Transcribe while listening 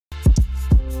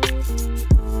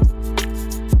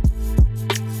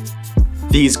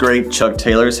These great Chuck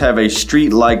Taylors have a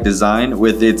street-like design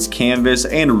with its canvas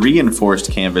and reinforced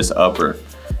canvas upper.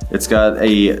 It's got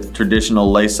a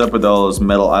traditional lace-up with all those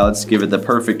metal eyelets to give it the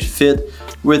perfect fit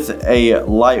with a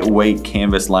lightweight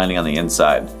canvas lining on the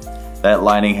inside. That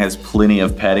lining has plenty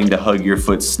of padding to hug your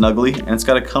foot snugly, and it's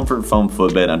got a comfort foam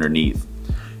footbed underneath.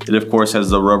 It of course has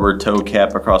the rubber toe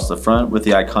cap across the front with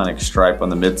the iconic stripe on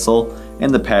the midsole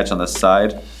and the patch on the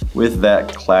side with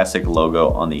that classic logo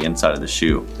on the inside of the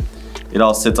shoe. It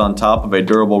all sits on top of a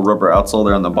durable rubber outsole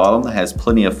there on the bottom that has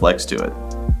plenty of flex to it.